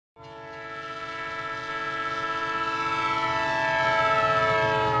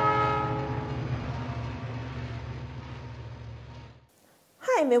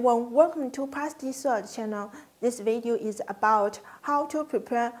Hi everyone, welcome to Passtcert channel. This video is about how to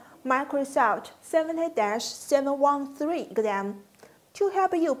prepare Microsoft 70-713 exam. To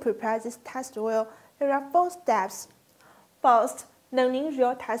help you prepare this test well, there are 4 steps. First, learning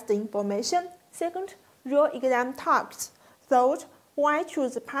real test information. Second, real exam tasks. Third, why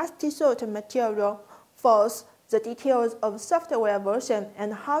choose Passtcert material. Fourth, the details of software version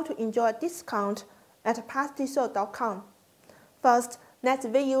and how to enjoy discount at passtcert.com. First, let's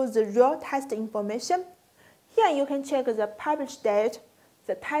view the real test information. Here you can check the published date,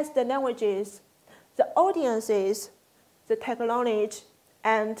 the test languages, the audiences, the technology,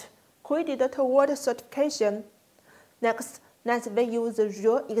 and credit toward certification. Next, let's view the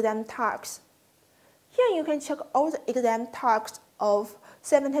real exam tasks. Here you can check all the exam tasks of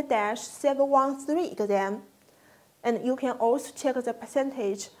 70-713 exam, and you can also check the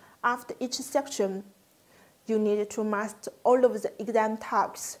percentage after each section. You need to master all of the exam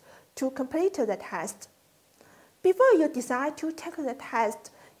tasks to complete the test. Before you decide to take the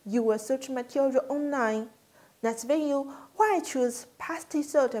test, you will search material online. Let's view why choose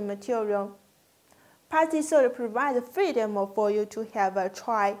Passtcert material. Passtcert provides free demo for you to have a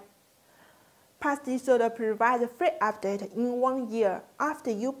try. Passtcert provides free update in 1 year after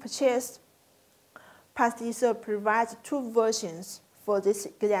you purchase. Passtcert provides 2 versions for this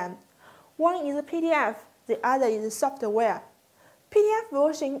exam. One is PDF, the other is software. PDF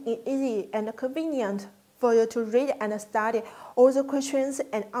version is easy and convenient for you to read and study all the questions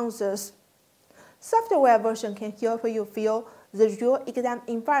and answers. Software version can help you feel the real exam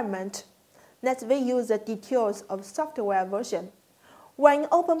environment. Let's view the details of software version. When you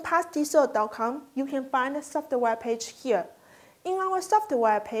open passtcert.com, you can find the software page here. In our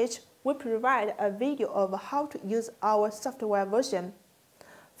software page, we provide a video of how to use our software version.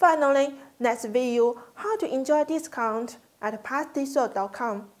 Finally, let's view how to enjoy discount at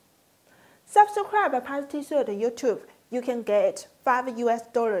passtcert.com. Subscribe to Passtcert YouTube. You can get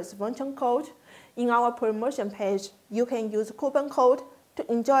 $5 voucher code. In our promotion page, you can use coupon code to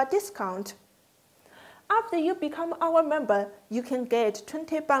enjoy discount. After you become our member, you can get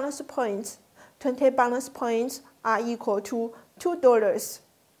 20 bonus points. 20 bonus points are equal to $2.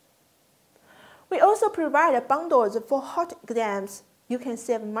 We also provide bundles for hot exams. You can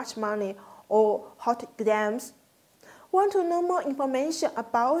save much money on hot exams. Want to know more information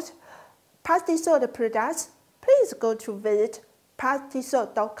about Passtcert products? Please go to visit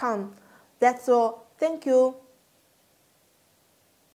passtcert.com. That's all. Thank you.